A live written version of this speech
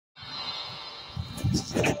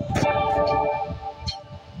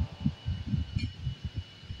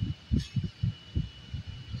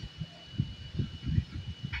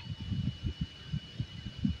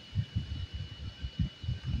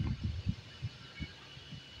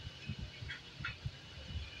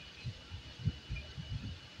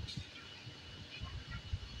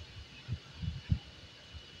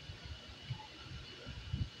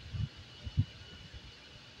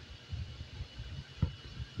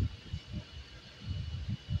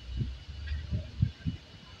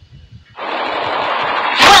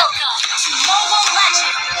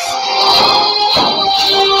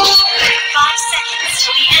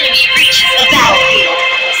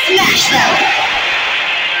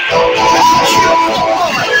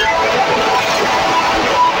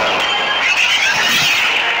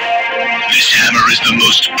This hammer is the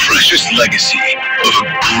most precious legacy of a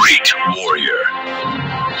great warrior.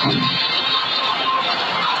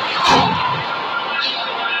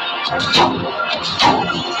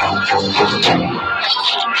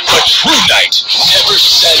 A true knight never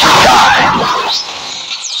says die.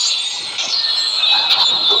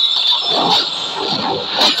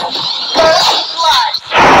 First blood.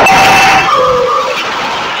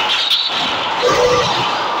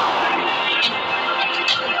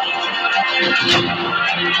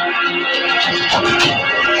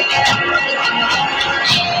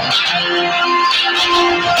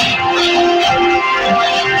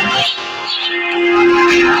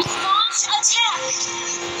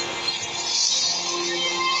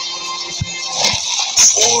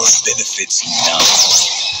 War benefits none.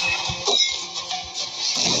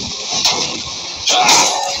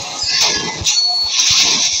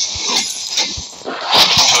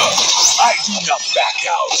 I do not back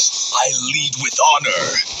out. I lead with honor,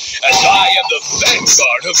 as I am the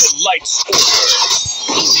vanguard of the Light's Order.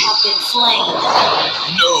 You have been slain.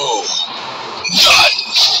 No, none.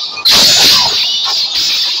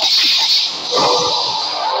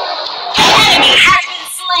 The enemy has been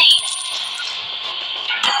slain.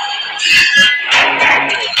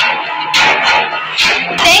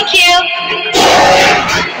 Thank you.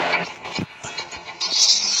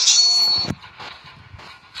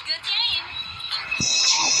 Good game.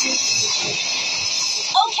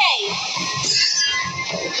 Okay.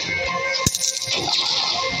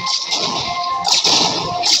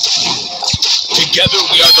 Together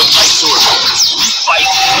we are the Light's Order. We fight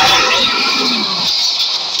to the end.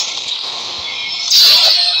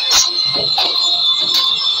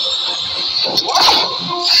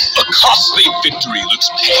 A costly victory looks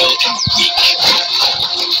pale and weak.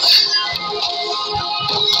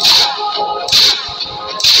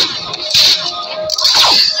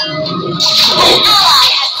 An ally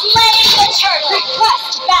has slain the turtle.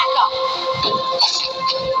 Request backup.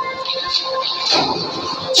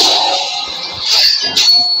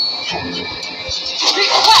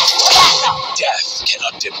 Request backup. Death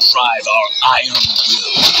cannot deprive our iron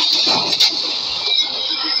will.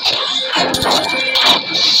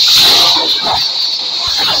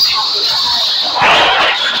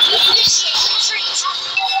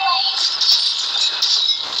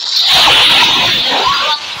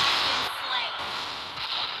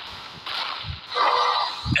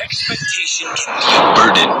 Expectation can be a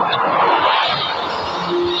burden.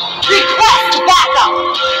 Request backup.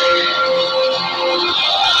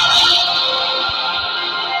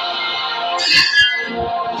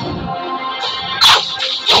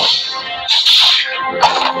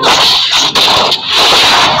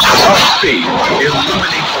 Our faith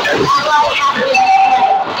illuminates every darkness.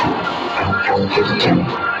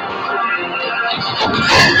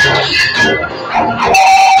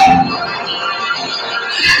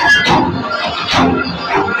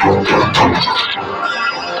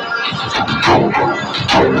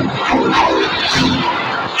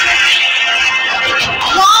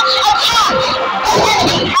 Launch attack. The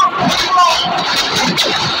enemy has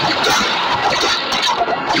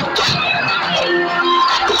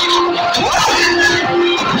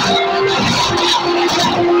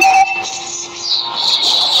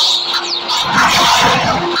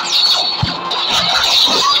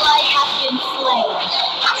been slain.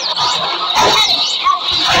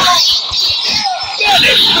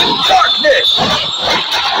 Vanish with darkness!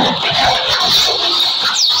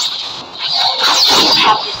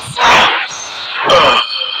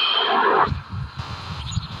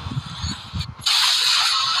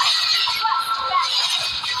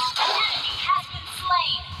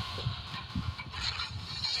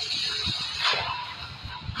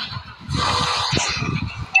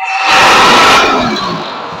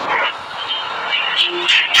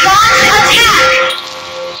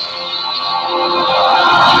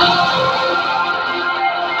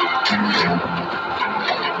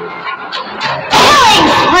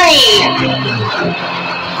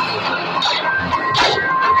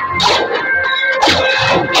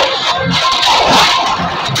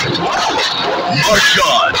 March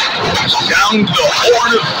on! Sound the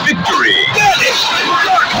horn of victory! Vanish in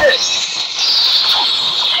darkness!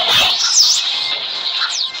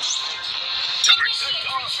 To protect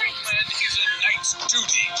our homeland is a knight's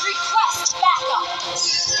duty. Request backup.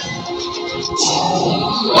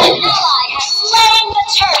 An ally has slain the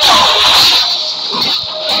turtle.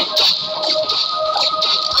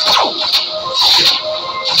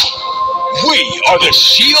 We are the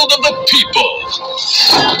shield of the people!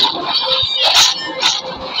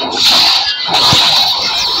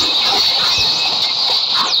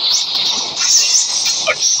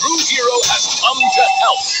 A true hero has come to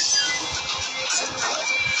help!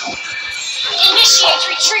 Initiate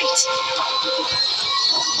retreat.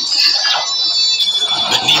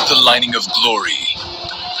 Beneath the lining of glory,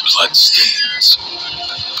 bloodstains.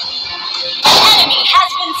 An enemy has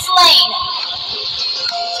been slain.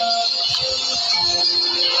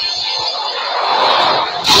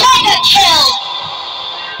 Mega kill.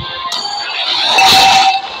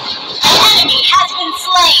 An enemy has been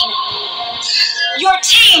slain. Your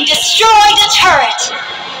team destroyed a turret.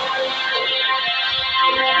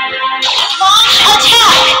 Launch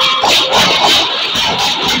attack.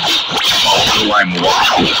 Although I'm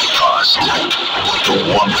watching the cost, the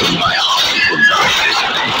warmth of my heart will not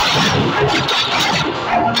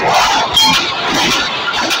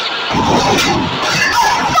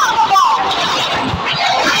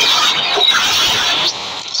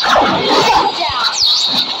Down.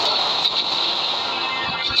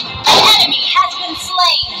 An enemy has been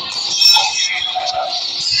slain.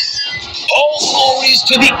 All glories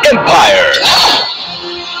to the Empire!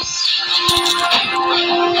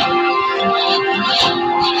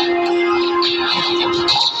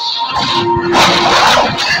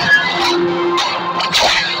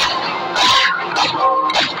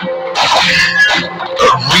 A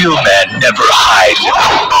real man never hides in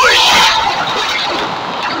the bush.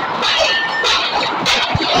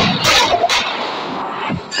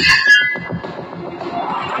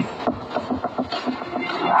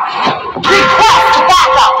 Request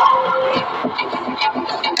backup.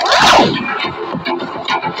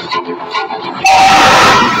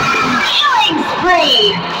 Killing spree.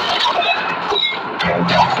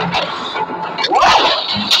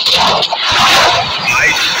 I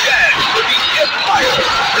stand for the Empire!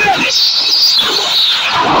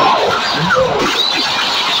 No,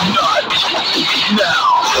 not now!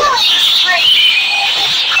 Killing spree.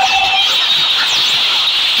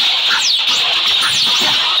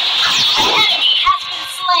 An enemy has been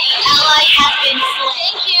slain. Ally has been slain.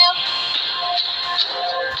 Thank you.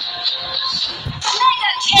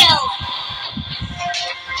 Mega kill.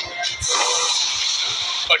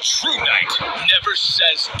 A true knight never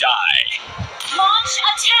says die. Launch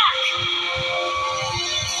attack.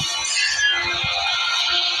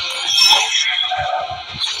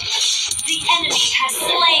 The enemy has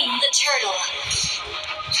slain the turtle.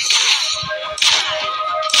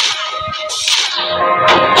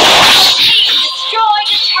 Team destroyed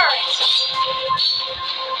the turret.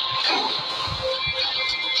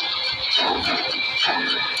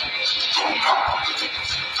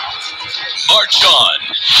 March on!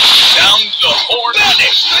 Sound the horn!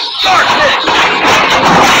 Vanish in darkness!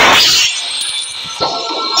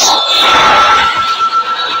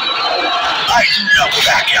 I do not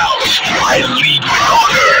back out. I lead with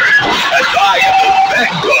honor, as I am the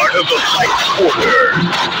vanguard of the light order.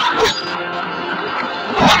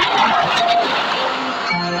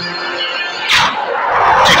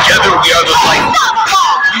 Together we are the light.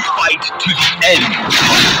 We fight to the end.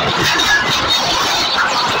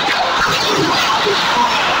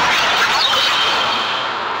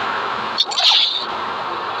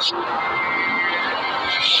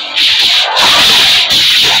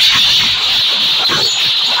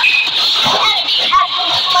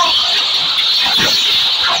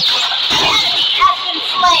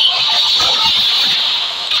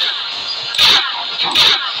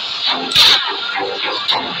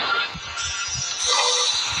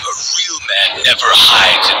 Never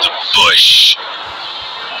hides in the bush.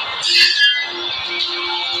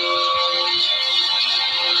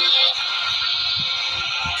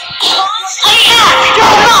 Attack! Do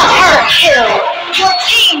not hurt! Kill! Your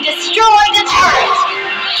team destroyed the turret!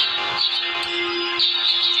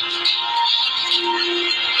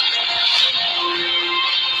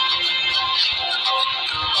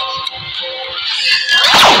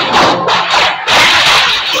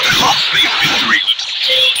 The costly victory looks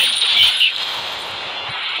cold and weak.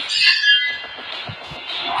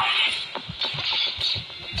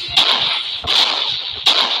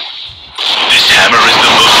 This hammer is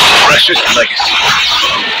the most precious legacy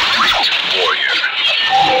of a great warrior.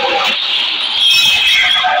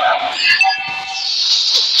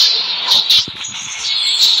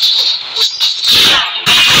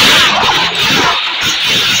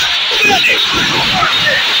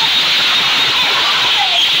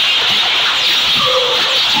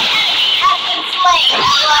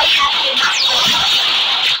 ally has been slain.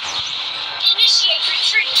 Initiate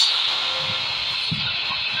retreat.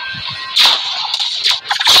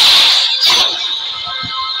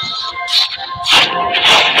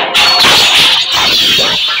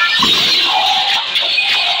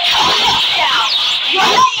 Down. Your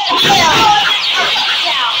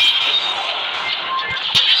down.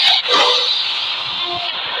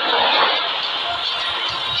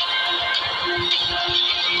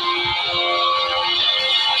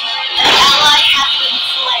 Ally has been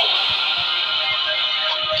slain.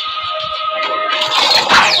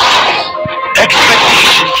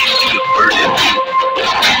 Expectation can be a burden.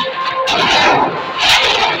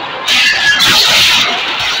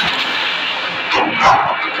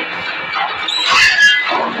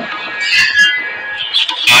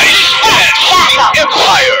 I stand for the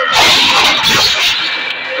Empire!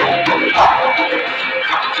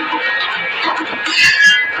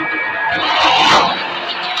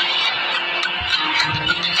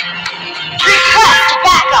 Request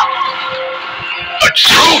backup! A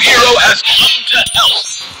true hero has come to help!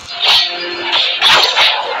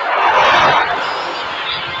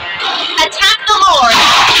 Attack the Lord!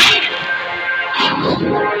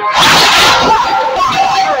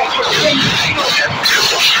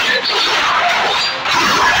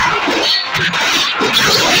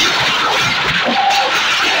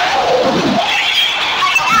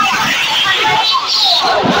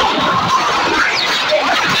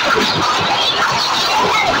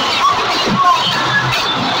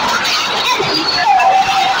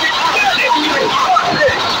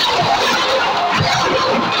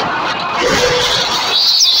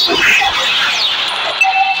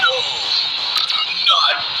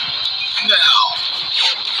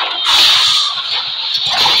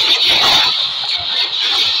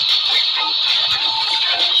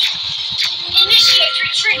 Initiate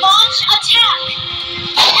retreat. Launch attack.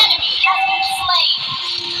 Enemy has been slain.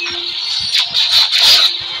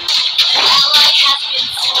 Ally has been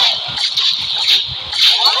slain.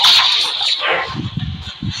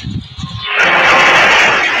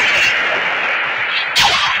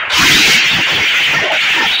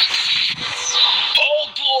 All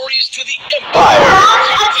glories to the Empire!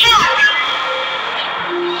 Launch attack.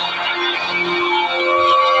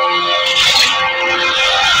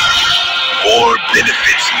 War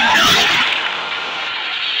benefits none.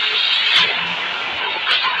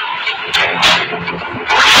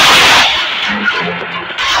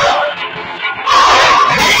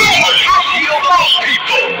 Heal the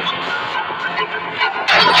people!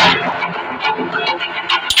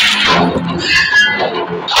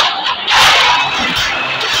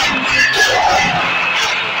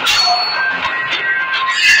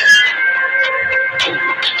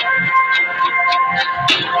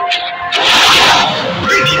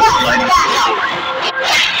 Radiant light glory.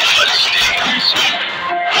 Bloodstains.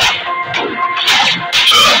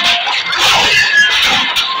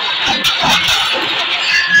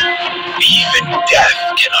 Even death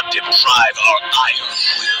cannot deprive our iron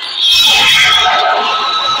wills.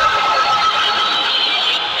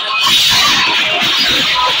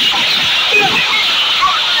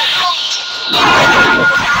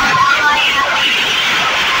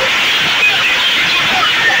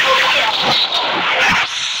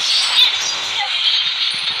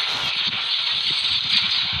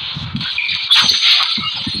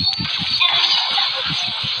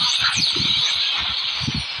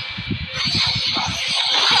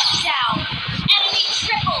 Down. Enemy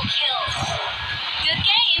triple kill. Good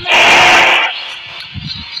game.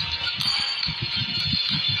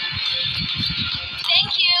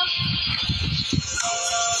 Thank you.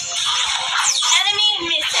 Enemy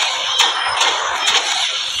missing.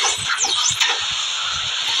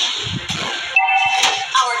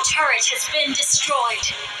 Our turret has been destroyed.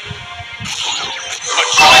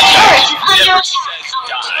 Turret is under attack.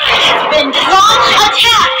 Our turret has been launched.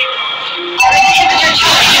 Attack! Our inhibitor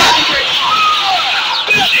turret is under attack.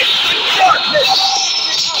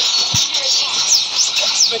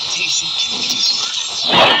 Expectation can be a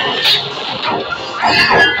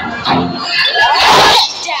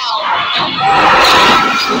Down.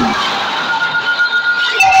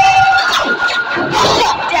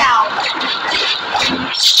 Down.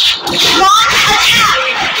 Launch attack.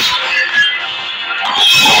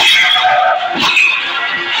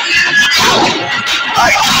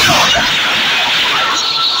 I know that.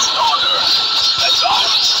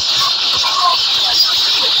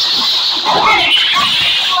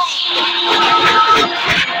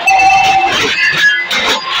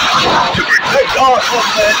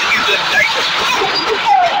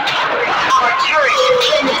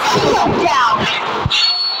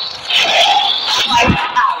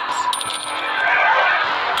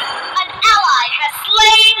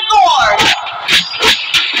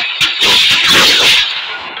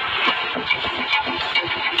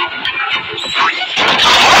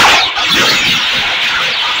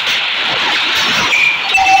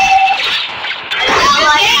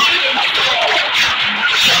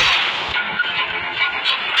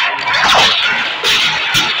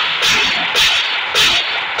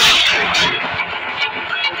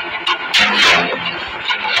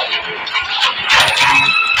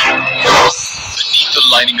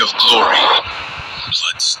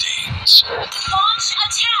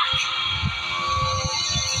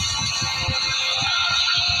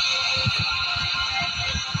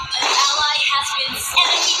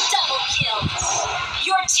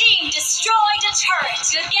 turret.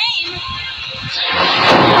 Good game.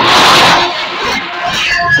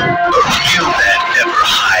 A real man never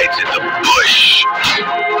hides in the bush.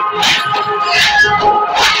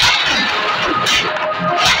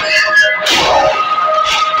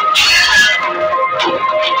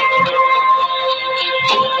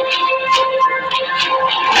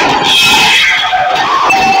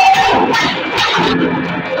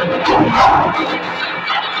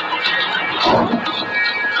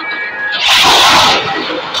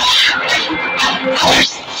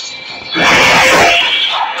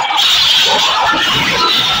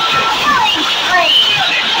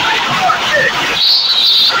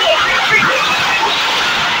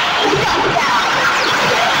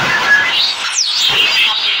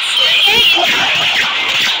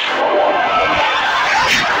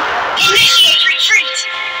 Initiate retreat.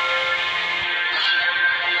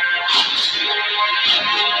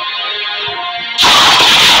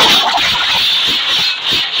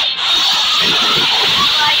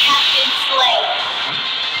 Ally has been slain.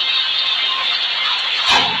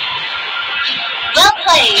 Well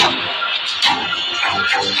played.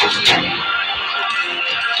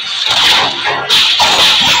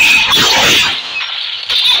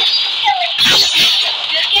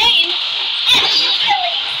 Good game. Killing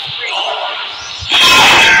spree.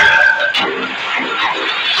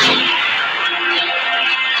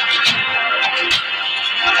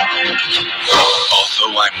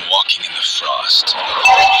 Although I'm walking in the frost.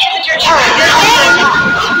 Inhibitor turret. Good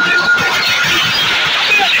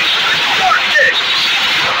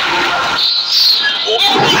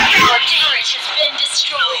game. Our turret has been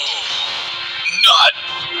destroyed. Not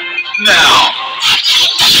now.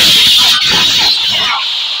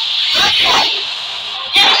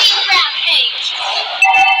 Enemy rampage.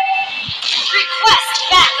 Request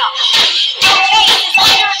backup. Your base is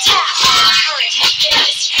under attack. Turret has been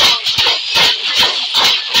destroyed.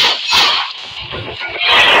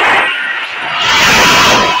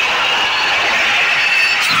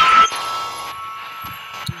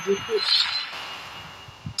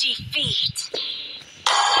 Defeat.